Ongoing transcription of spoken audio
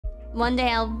One day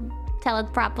I'll tell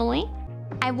it properly.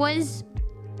 I was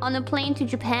on a plane to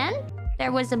Japan.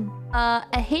 There was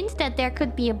a hint that there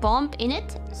could be a bomb in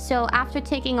it. So after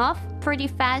taking off pretty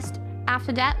fast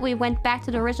after that, we went back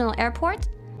to the original airport.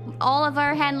 All of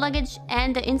our hand luggage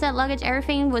and the inside luggage,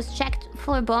 everything was checked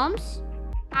for bombs.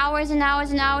 Hours and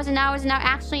hours and hours and hours and hours.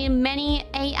 Actually, many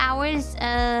 8 hours,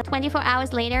 24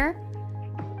 hours later,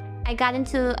 I got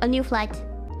into a new flight.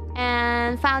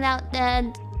 And found out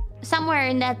that somewhere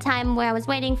in that time where I was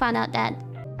waiting, found out that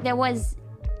there was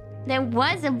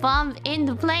a bomb in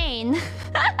the plane.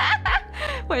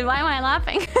 Wait, why am I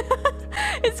laughing?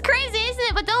 It's crazy, isn't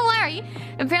it? But don't worry.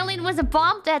 Apparently it was a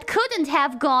bomb that couldn't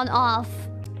have gone off.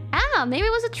 I don't know, maybe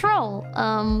it was a troll.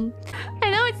 I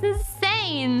know, it's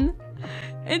insane.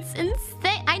 It's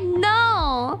insane. I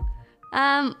know.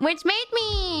 Which made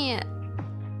me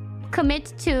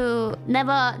commit to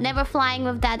never flying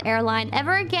with that airline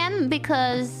ever again,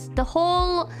 because the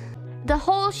whole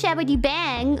shabbity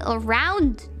bang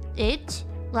around it,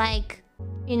 like,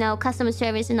 you know, customer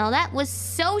service and all that, was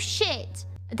so shit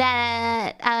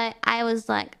that I was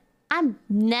like, I'm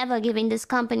never giving this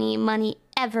company money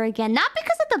ever again. Not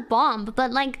because of the bomb,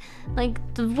 but like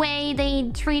the way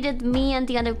they treated me and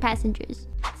the other passengers.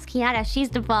 It's Kiara, she's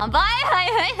the bomb. Bye.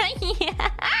 Yeah.